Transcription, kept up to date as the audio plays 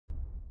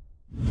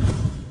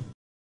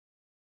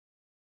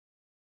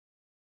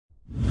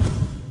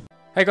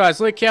Hey guys,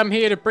 Luke here. I'm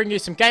here to bring you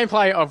some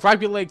gameplay of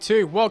Rugby League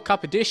 2 World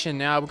Cup Edition.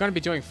 Now, we're going to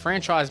be doing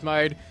franchise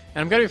mode,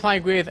 and I'm going to be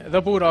playing with the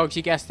Bulldogs.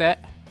 You guessed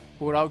that.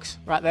 Bulldogs,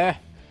 right there.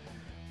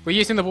 We're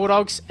using the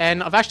Bulldogs,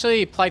 and I've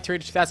actually played through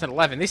to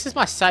 2011. This is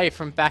my save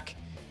from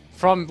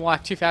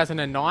like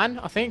 2009,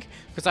 I think,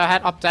 because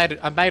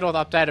I made all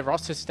the updated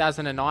rosters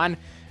 2009,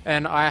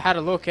 and I had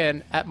a look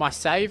at my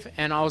save,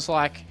 and I was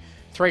like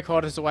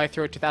 3/4 of the way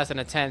through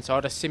 2010, so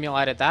I just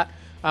simulated that.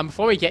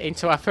 Before we get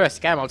into our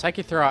first game, I'll take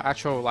you through our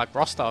actual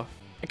roster.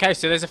 Okay,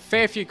 so there's a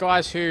fair few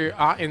guys who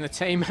aren't in the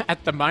team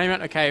at the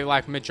moment. Okay,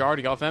 like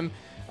majority of them.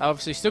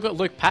 Obviously, still got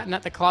Luke Patton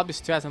at the club. This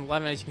is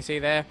 2011, as you can see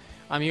there.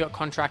 You got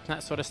contract and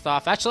that sort of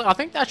stuff. Actually, I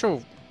think the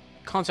actual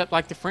concept,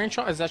 like the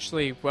franchise, is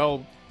actually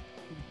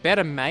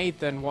better made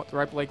than what the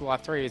Rugby League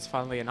Live 3 is,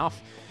 funnily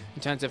enough,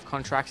 in terms of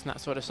contracts and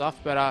that sort of stuff.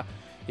 But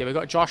yeah, we've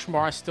got Josh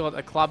Morris still at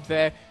the club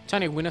there.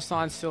 Tony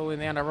Winterstein's still in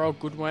the NRL.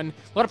 Goodwin.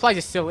 A lot of players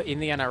are still in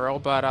the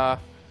NRL, but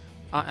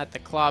aren't at the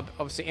club.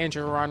 Obviously,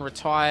 Andrew Ryan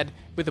retired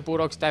with the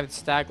Bulldogs. David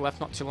Stagg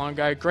left not too long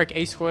ago. Greg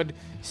Eastwood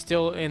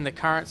still in the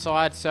current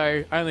side.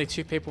 So only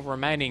 2 people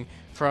remaining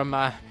from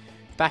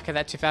back of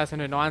that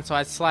 2009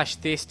 side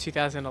 / this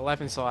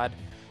 2011 side.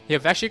 Yeah,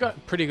 we've actually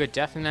got pretty good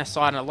depth in their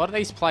side, and a lot of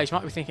these players, you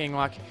might be thinking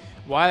like,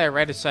 why are they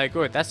rated so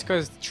good? That's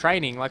because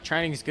training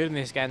is good in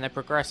this game. They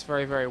progress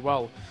very, very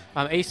well.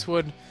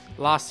 Eastwood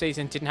last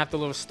season didn't have the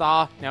little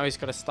star. Now he's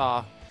got a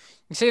star.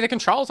 You see the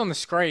controls on the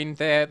screen,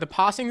 the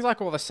passing's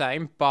like all the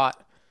same, but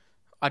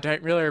I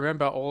don't really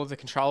remember all of the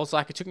controls.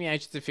 Like, it took me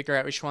ages to figure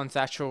out which one's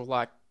actual,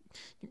 like,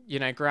 you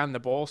know, ground the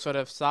ball sort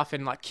of stuff,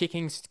 and like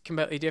kicking's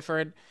completely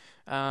different.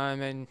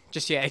 And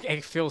just, yeah,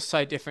 it feels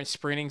so different.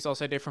 Sprinting's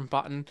also different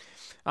button.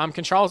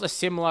 Controls are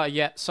similar,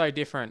 yet so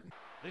different.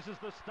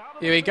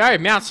 Here we go,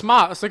 Mount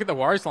Smart. Let's look at the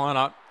Warriors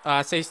lineup.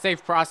 See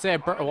Steve Price there,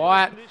 Brett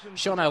Wyatt,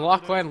 Sean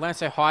O'Loughlin,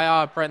 Lance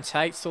O'Hire, Brent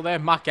Tate still there,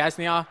 Mark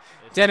Gasnier,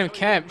 Denham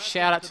Kemp,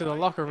 shout out to the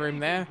locker room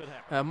there.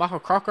 Michael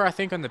Crocker, I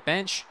think, on the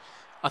bench.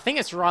 I think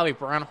it's Riley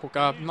Brown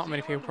hooker. Not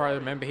many people probably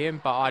remember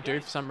him, but I do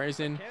for some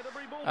reason.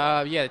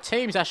 Yeah, the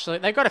team's actually,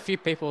 they've got a few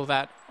people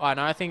that I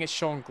know. I think it's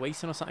Sean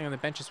Gleeson or something on the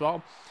bench as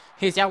well.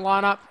 Here's our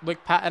lineup.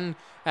 Luke Patton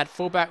at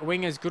fullback,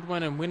 wingers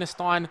Goodwin and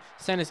Winterstein,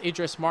 centers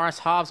Idris, Morris,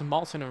 halves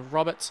Moulton and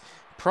Roberts.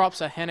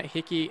 Props are Hannett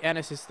Hickey,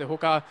 Ennis is the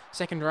hooker.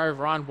 Second row,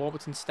 Ryan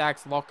Warburton,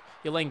 Staggs, Lock,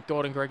 Yelene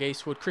Gordon, Greg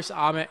Eastwood, Chris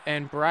Armett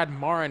and Brad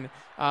Morin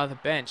are the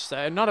bench.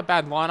 So not a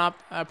bad lineup.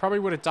 Probably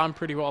would have done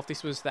pretty well if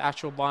this was the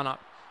actual lineup,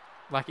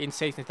 like in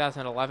season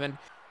 2011.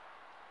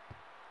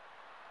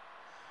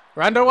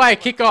 We're underway,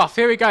 kick-off.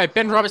 Here we go.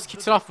 Ben Roberts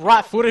kicks it off.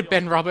 Right-footed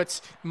Ben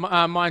Roberts,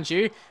 mind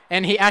you.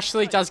 And he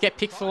actually does get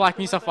picked for like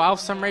New South Wales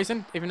for some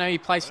reason, even though he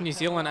plays for New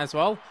Zealand as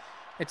well.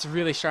 It's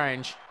really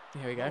strange.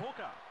 Here we go.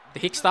 The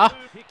Hickstar.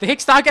 The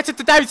Hickstar gets it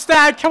to David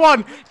Stagg. Come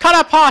on. Cut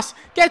up pass.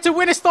 Get to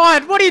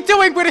Winterstein. What are you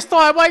doing,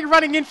 Winterstein? Why are you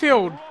running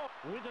infield?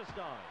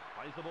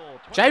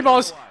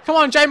 J-Moz. Come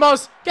on,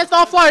 J-Moz. Gets the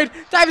offload.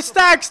 David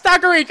Stagg.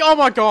 Staggering. Oh,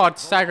 my God.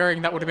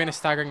 Staggering. That would have been a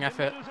staggering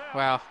effort.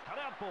 Wow.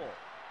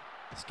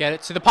 Let's get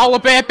it to the polar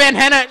bear. Ben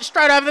Hennett.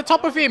 Straight over the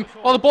top of him.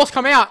 Oh, the ball's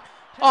come out.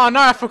 Oh,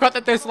 no. I forgot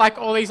that there's like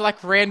all these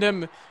like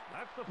random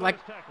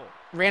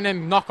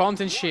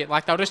knock-ons and shit.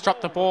 Like, they'll just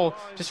drop the ball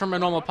just from a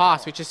normal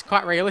pass, which is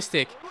quite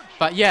realistic.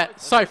 But yeah,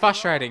 so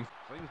frustrating.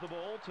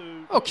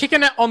 Oh,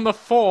 kicking it on the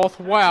 4th.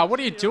 Wow, what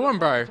are you doing,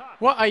 bro?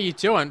 What are you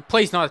doing?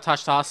 Please not a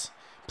touch to us.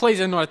 Please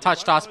not a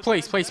touch to us.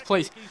 Please, please,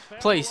 please.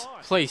 Please,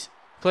 please,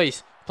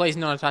 please. Please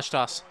not a touch to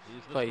us.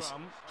 Please.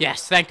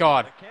 Yes, thank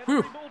God.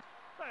 Whew.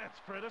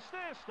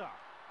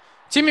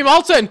 Timmy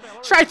Moulton,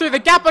 straight through the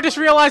gap. I just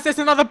realised there's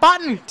another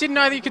button. Didn't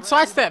know that you could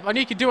sidestep. I knew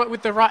you could do it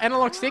with the right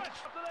analog stick.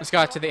 Let's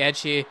go to the edge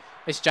here.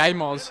 It's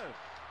J-Moz.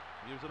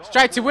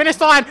 Straight to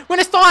Winterstein.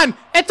 Winterstein!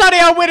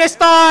 Antonio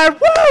Winterstein!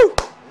 Woo!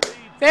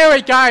 There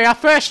we go. Our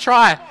first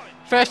try.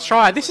 First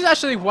try. This is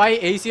actually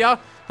way easier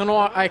than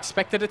what I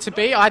expected it to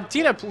be. I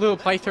did a little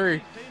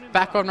playthrough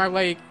back on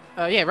Rugby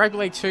League. Rugby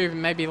League 2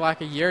 maybe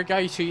like a year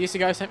ago, 2 years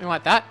ago, something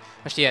like that.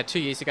 Actually, yeah, 2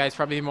 years ago is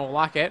probably more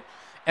like it.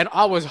 And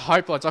I was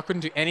hopeless. I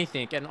couldn't do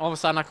anything. And all of a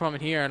sudden I come up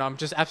in here and I'm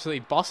just absolutely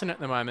bossing it at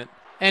the moment.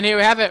 And here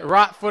we have it,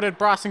 right-footed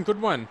Bryson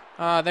Goodwin.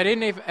 They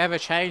didn't ever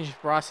change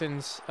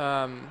Bryson's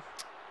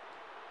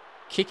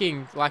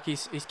kicking, like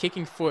his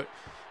kicking foot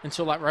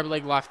until like Rugby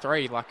League Live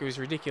 3. Like, it was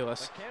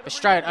ridiculous. But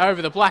straight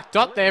over the black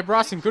dot there,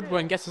 Bryson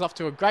Goodwin gets us off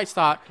to a great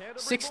start,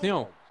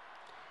 6-0.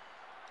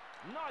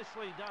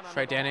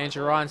 Straight down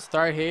Andrew Ryan's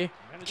throw here.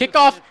 Kick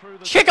off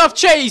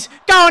cheese.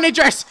 Go on,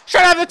 Idris.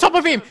 Straight over the top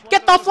of him.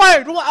 Get the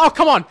offload. Oh,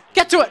 come on.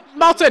 Get to it.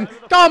 Moulton.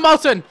 Go on,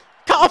 Moulton.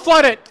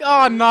 Offload it.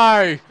 Oh, no.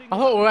 I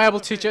thought we were able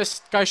to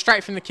just go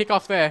straight from the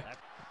kickoff there.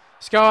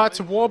 Let's go out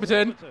to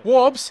Warburton.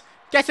 Warbs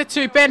gets it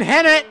to Ben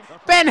Hennett.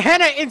 Ben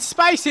Hennett in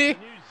space here.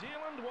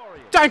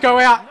 Don't go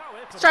out.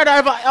 Straight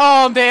over.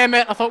 Oh, damn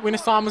it. I thought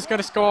Winterstein was going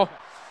to score.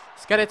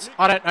 Let's get it.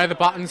 I don't know the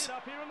buttons.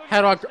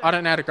 How do I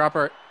don't know how to grab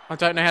it. I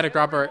don't know how to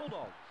grab it.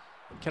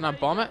 Can I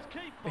bomb it?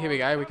 Here we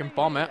go. We can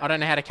bomb it. I don't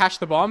know how to catch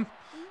the bomb.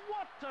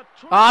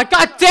 Ah,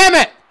 God damn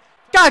it.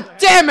 God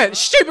damn it.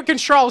 Stupid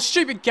control.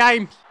 Stupid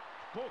game.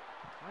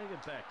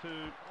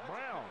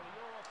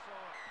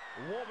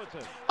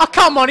 Oh,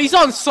 come on, he's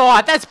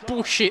onside. That's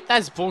bullshit.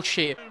 That's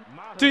bullshit.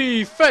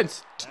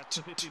 Defense.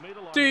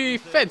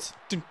 Defense.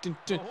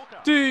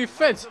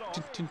 Defense.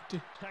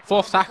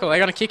 Fourth tackle. They're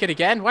going to kick it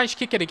again. Why don't you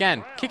kick it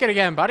again? Kick it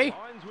again, buddy.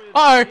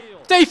 Uh oh.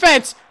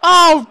 Defense.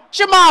 Oh,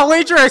 Jamal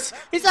Idris.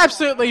 He's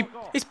absolutely...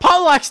 He's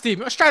poleaxed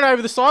him. Straight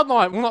over the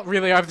sideline. Well, not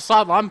really over the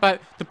sideline, but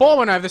the ball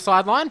went over the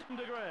sideline.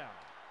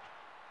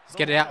 Let's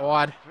get it out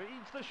wide.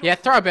 Yeah,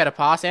 throw a better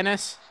pass,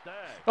 Ennis.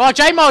 Oh,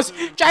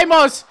 J-Moz.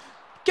 J-Moz.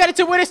 Get it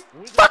to Winnis.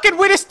 Fucking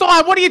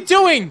Winnerstein. What are you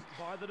doing?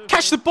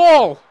 Catch the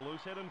ball.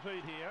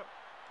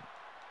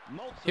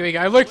 Here we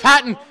go. Luke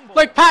Patton.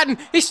 Luke Patton.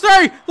 He's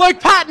through. Luke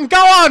Patton. Go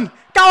on.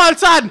 Go on,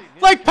 son.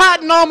 Luke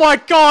Patton. Oh, my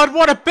God.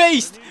 What a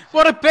beast.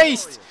 What a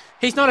beast.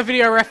 He's not a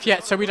video ref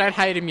yet, so we don't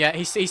hate him yet.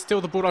 He's still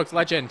the Bulldogs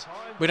legend.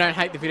 We don't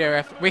hate the video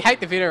ref. We hate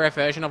the video ref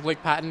version of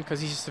Luke Patton because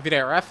he's just a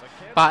video ref.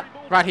 But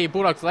right here,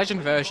 Bulldogs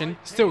legend version,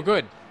 still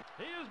good.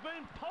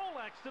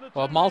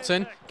 Well,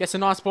 Moulton gets a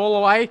nice ball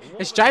away.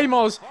 It's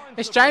J-Moz.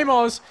 It's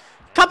J-Moz.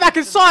 Come back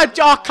inside.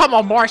 Oh, come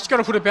on, Morris. You've got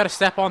to put a better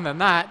step on than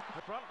that.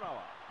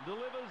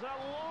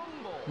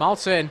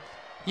 Moulton.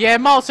 Yeah,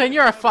 Moulton,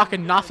 you're a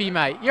fucking nuffy,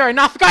 mate. You're a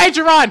nuffy. Go,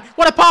 Andrew Ryan.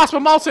 What a pass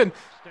from Moulton.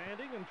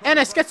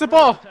 Ennis gets the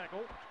ball.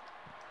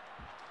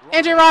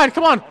 Andrew Ryan,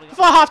 come on.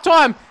 Before half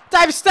time.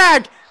 David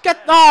Stagg.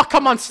 Oh,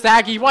 come on,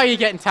 Staggy. Why are you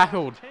getting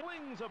tackled?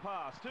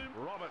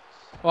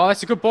 Oh,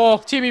 that's a good ball.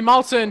 Timmy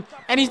Moulton.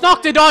 And he's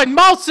knocked it on.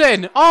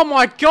 Moulton! Oh,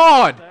 my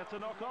God.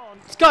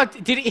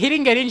 He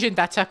didn't get injured,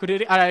 that tackle,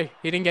 did he? Oh, no,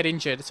 he didn't get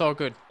injured. It's all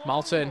good.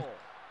 Moulton.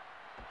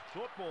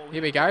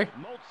 Here we go.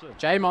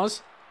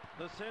 J-Moz.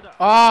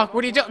 Oh,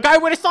 what do you do? Go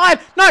with a side.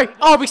 No.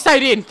 Oh, we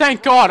stayed in.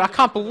 Thank God. I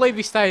can't believe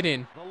we stayed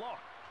in.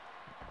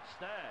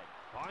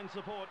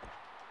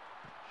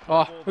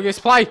 Oh, look at this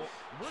play.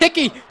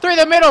 Hickey through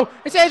the middle.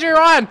 It's Andrew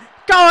Ryan.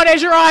 Go on,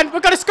 Andrew Ryan.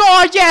 We've got to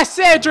score. Yes,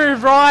 Andrew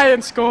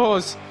Ryan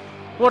scores.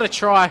 What a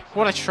try.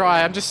 What a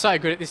try. I'm just so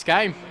good at this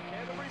game.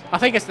 I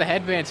think it's the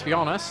headband, to be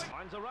honest.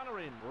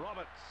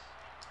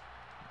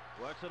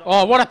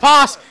 Oh, what a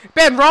pass.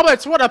 Ben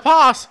Roberts, what a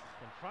pass.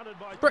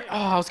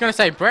 I was going to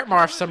say Brett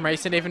Morris for some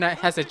reason, even though it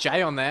has a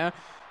J on there.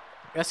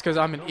 That's because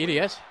I'm an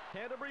idiot.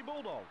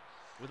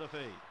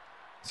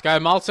 Let's go,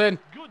 Moulton.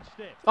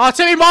 Oh,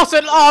 Timmy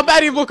Moulton. Oh,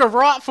 made him look a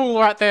right fool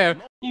right there.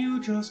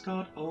 You just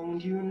got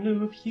owned, you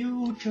noob.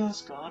 You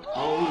just got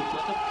owned,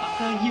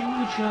 motherfucker.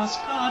 You just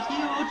got.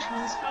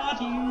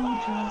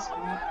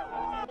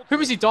 Who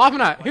was he diving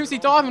at? Who was he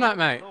diving at,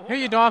 mate? Who are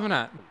you diving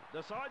at?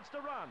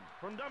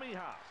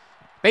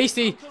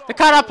 Beastie. The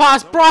cut-up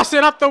pass.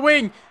 Bryson up the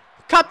wing.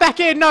 Cut back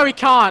in. No, he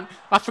can't.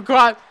 I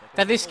forgot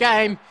that this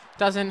game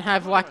doesn't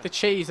have, like, the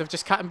cheese of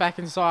just cutting back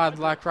inside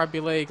like Rugby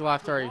League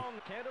Live 3.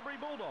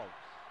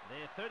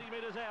 30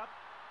 metres out.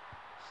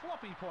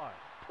 Sloppy play.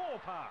 Poor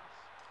pass.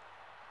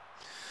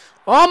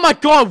 Oh my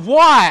God,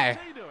 why?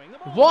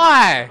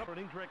 Why?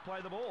 Incorrect play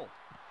the ball.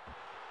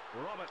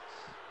 Roberts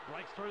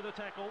breaks through the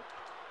tackle.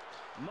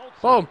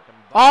 Boom.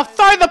 Oh,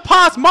 throw the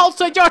pass,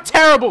 Moulton. You're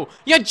terrible.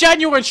 You're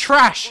genuine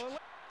trash.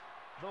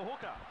 The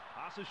hooker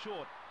passes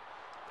short.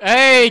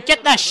 Hey,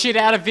 get that shit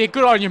out of here.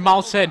 Good on you,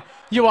 Moulton.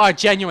 You are a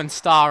genuine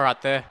star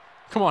right there.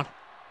 Come on.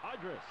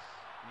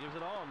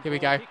 Here we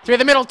go. Through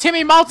the middle.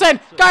 Timmy Moulton.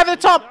 Go over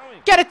the top.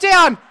 Get it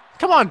down!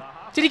 Come on!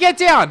 Did he get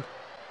down?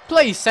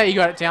 Please say you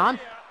got it down.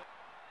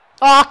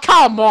 Oh,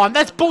 come on!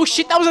 That's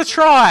bullshit! That was a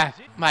try!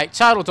 Mate,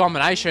 total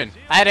domination.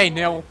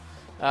 18-0.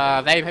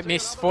 They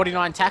missed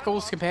 49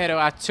 tackles compared to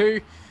our 2.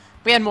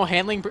 We had more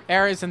handling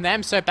errors than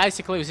them, so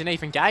basically it was an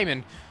even game,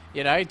 and,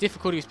 you know,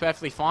 difficulty was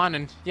perfectly fine,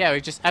 and, yeah,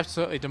 we just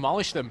absolutely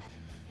demolished them.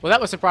 Well, that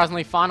was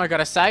surprisingly fun, I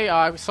gotta say.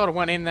 I sort of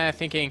went in there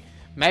thinking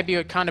maybe it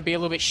would kind of be a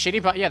little bit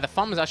shitty, but, yeah, the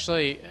fun was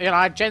actually, you know,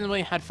 I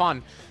genuinely had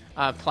fun.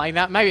 Playing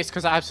that. Maybe it's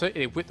because I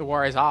absolutely whipped the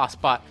Warriors' ass,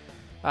 but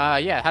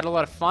yeah, had a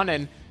lot of fun.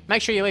 And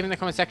make sure you leave in the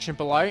comment section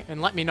below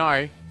and let me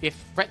know if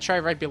Retro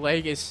Rugby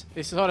League is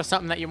sort of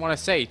something that you want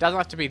to see. It doesn't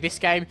have to be this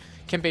game.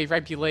 It can be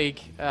Rugby League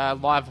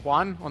Live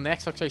 1 on the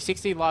Xbox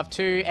 360, Live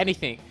 2,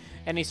 anything.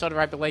 Any sort of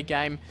Rugby League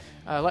game.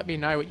 Let me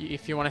know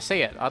if you want to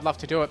see it. I'd love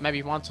to do it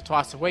maybe once or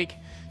twice a week,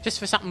 just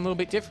for something a little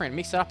bit different.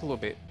 Mix it up a little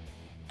bit.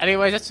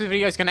 Anyways, that's where the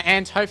video is going to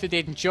end. Hopefully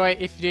you did enjoy it.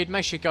 If you did,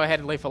 make sure you go ahead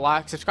and leave a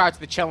like. Subscribe to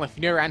the channel if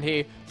you're new around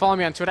here. Follow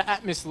me on Twitter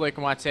at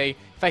MrLuke,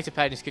 Facebook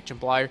page is kitchen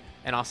below.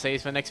 And I'll see you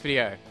for the next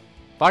video.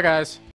 Bye, guys.